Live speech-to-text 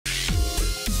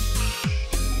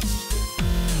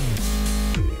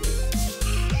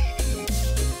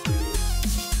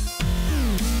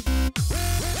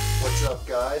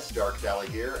guys, Darkdally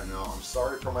here, and I'm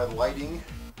sorry for my lighting.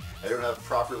 I don't have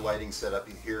proper lighting set up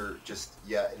in here just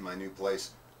yet in my new place,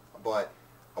 but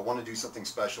I want to do something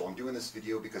special. I'm doing this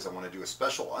video because I want to do a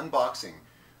special unboxing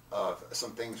of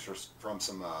some things from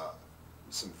some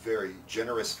very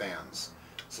generous fans.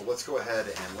 So let's go ahead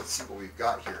and let's see what we've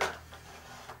got here.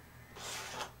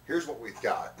 Here's what we've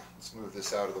got. Let's move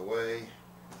this out of the way.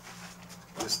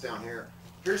 This down here.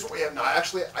 Here's what we have now.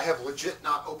 Actually, I have legit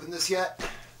not opened this yet.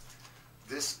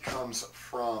 This comes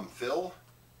from Phil,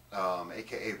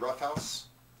 aka Roughhouse,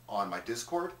 on my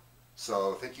Discord.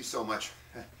 So thank you so much.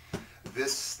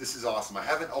 This is awesome. I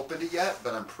haven't opened it yet,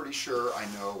 but I'm pretty sure I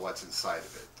know what's inside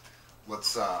of it.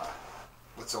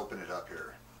 Let's open it up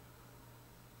here.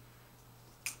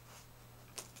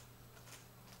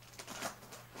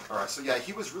 All right, so yeah,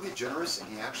 he was really generous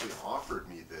and he actually offered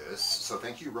me this. So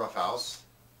thank you, Roughhouse,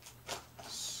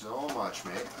 so much,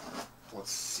 mate.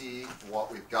 Let's see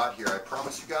what we've got here. I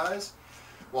promise you guys,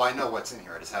 well, I know what's in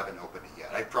here. I just haven't opened it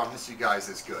yet. I promise you guys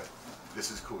it's good.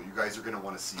 This is cool. You guys are going to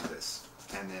want to see this.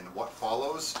 And then what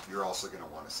follows, you're also going to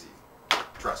want to see.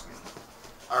 Trust me.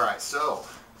 All right, so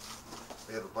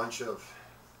we have a bunch of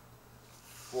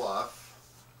fluff.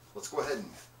 Let's go ahead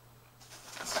and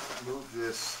move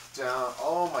this down.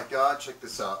 Oh my God, check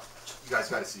this out. You guys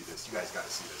got to see this. You guys got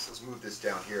to see this. Let's move this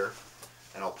down here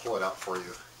and I'll pull it out for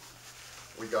you.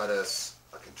 We got us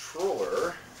a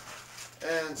controller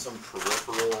and some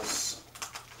peripherals.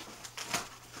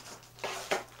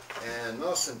 And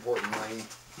most importantly,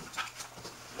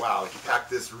 wow, he packed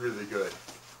this really good.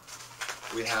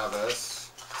 We have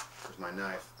us, where's my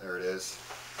knife? There it is.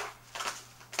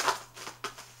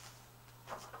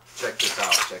 Check this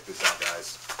out,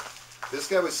 guys. This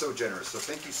guy was so generous, so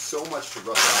thank you so much to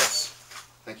Roughhouse.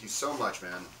 Thank you so much,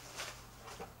 man.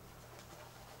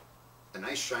 A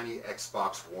nice shiny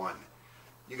Xbox One.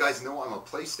 You guys know I'm a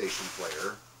PlayStation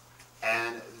player,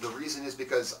 and the reason is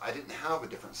because I didn't have a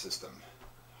different system.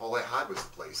 All I had was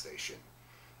the PlayStation.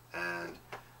 And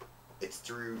it's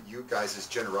through you guys'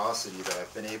 generosity that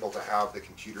I've been able to have the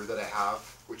computer that I have,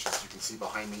 which is, you can see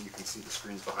behind me, you can see the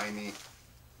screens behind me,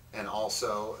 and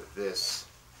also this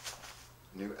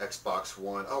new Xbox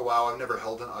One. Oh wow, I've never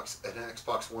held an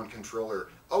Xbox One controller.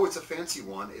 Oh, it's a fancy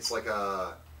one. It's like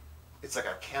a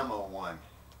camo one.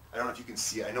 I don't know if you can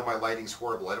see it. I know my lighting's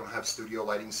horrible. I don't have studio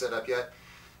lighting set up yet.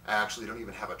 I actually don't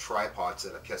even have a tripod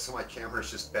set up yet, so my camera's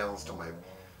just balanced on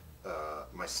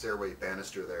my stairway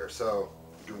banister there. So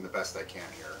I'm doing the best I can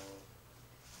here.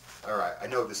 All right, I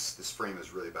know this frame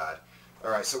is really bad.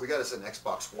 All right, so we got us an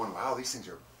Xbox One. Wow, these things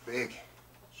are big.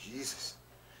 Jesus,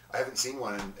 I haven't seen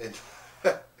one in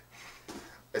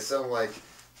I sound like,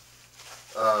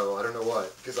 I don't know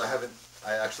what, because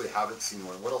I actually haven't seen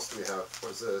one. What else do we have?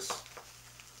 What is this?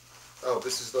 Oh,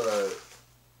 this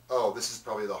is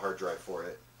probably the hard drive for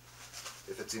it.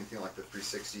 If it's anything like the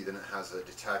 360, then it has a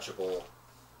detachable,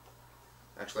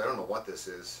 actually I don't know what this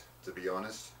is, to be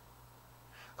honest.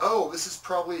 Oh, this is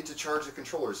probably to charge the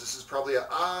controllers. This is probably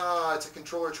it's a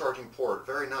controller charging port.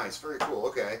 Very nice, very cool,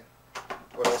 okay.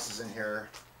 What else is in here?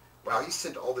 Wow, he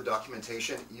sent all the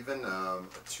documentation, even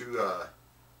to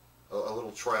a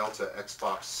little trial to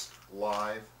Xbox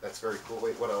Live. That's very cool.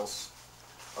 Wait, what else?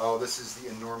 Oh, this is the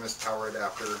enormous power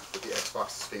adapter that the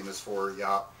Xbox is famous for.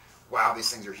 Yeah. Wow,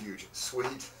 these things are huge.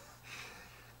 Sweet.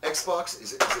 Xbox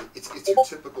it's your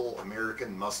typical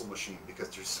American muscle machine because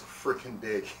they're so freaking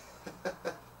big.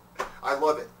 I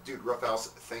love it. Dude, Roughhouse,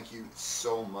 thank you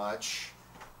so much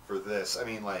for this. I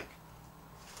mean, like,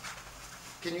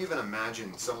 can you even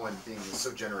imagine someone being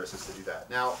so generous as to do that?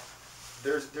 Now,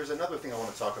 there's another thing I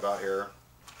want to talk about here,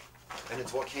 and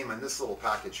it's what came in this little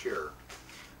package here.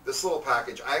 This little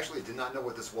package, I actually did not know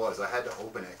what this was. I had to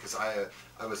open it because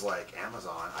I was like,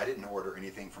 Amazon. I didn't order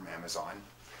anything from Amazon.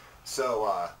 So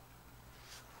I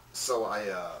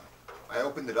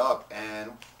opened it up,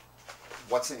 and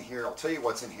what's in here, I'll tell you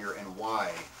what's in here and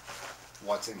why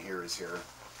what's in here is here.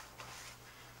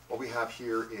 What we have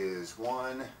here is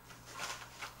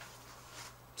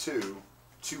two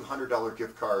 $200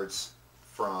 gift cards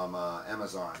from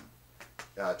Amazon,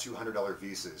 $200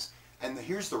 Visas. And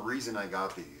here's the reason I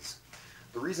got these.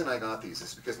 The reason I got these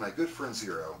is because my good friend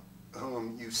Zero,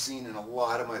 whom you've seen in a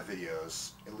lot of my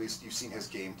videos, at least you've seen his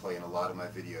gameplay in a lot of my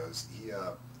videos,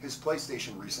 his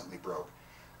PlayStation recently broke.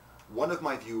 One of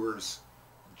my viewers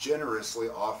generously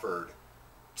offered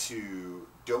to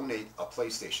donate a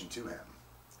PlayStation to him.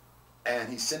 And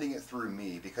he's sending it through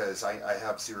me because I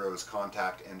have Zero's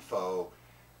contact info,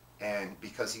 and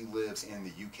because he lives in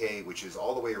the UK, which is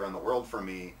all the way around the world from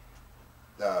me,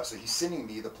 so he's sending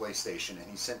me the PlayStation, and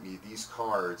he sent me these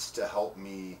cards to help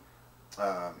me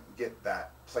get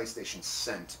that PlayStation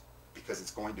sent because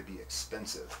it's going to be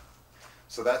expensive.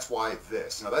 So that's why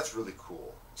this. Now that's really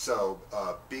cool. So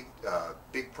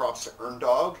big props to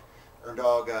EarnDog.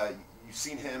 EarnDog, you've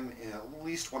seen him in at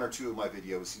least one or two of my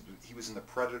videos. He was in the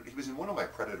Predator. He was in one of my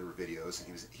Predator videos,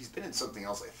 and he's been in something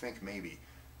else, I think, maybe.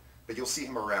 But you'll see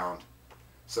him around.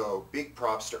 So big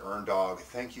props to EarnDog.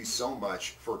 Thank you so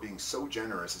much for being so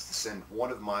generous as to send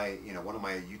one of my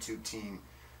YouTube team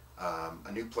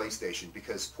a new PlayStation,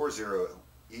 because poor Zero,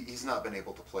 he's not been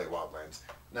able to play Wildlands.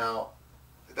 Now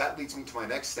that leads me to my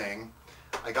next thing.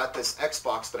 I got this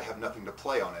Xbox, but I have nothing to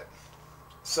play on it.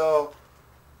 So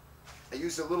I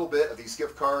used a little bit of these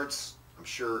gift cards. I'm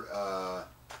sure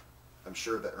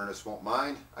that Ernest won't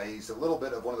mind. I used a little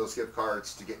bit of one of those gift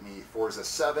cards to get me Forza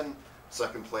 7, so I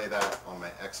can play that on my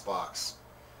Xbox.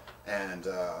 And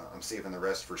I'm saving the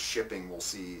rest for shipping. We'll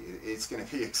see. It's going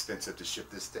to be expensive to ship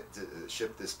this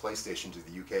PlayStation to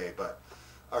the UK. But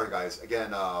all right, guys.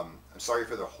 Again, I'm sorry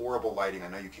for the horrible lighting. I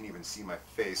know you can't even see my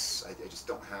face. I just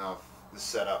don't have the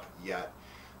setup yet.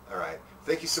 All right.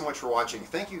 Thank you so much for watching.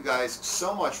 Thank you guys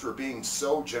so much for being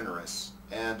so generous.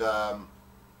 And I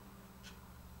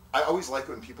always like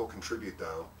when people contribute,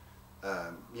 though.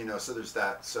 So there's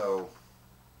that. So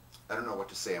I don't know what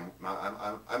to say.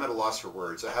 I'm at a loss for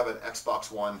words. I have an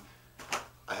Xbox One.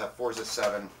 I have Forza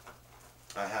 7.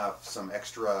 I have some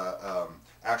extra.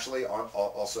 Actually,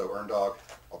 also EarnDog.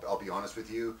 I'll be honest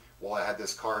with you. While I had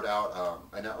this card out,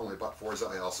 I not only bought Forza,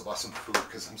 I also bought some food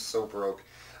because I'm so broke.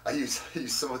 I use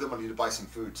some of the money to buy some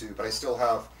food too, but I still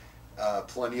have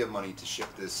plenty of money to ship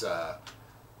this the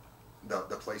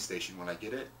PlayStation when I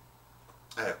get it.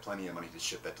 I have plenty of money to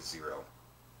ship that to Zero.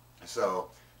 So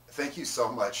thank you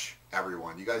so much,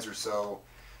 everyone. You guys are so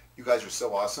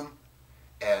awesome.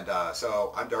 And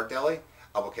so I'm Darkdally.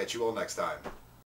 I will catch you all next time.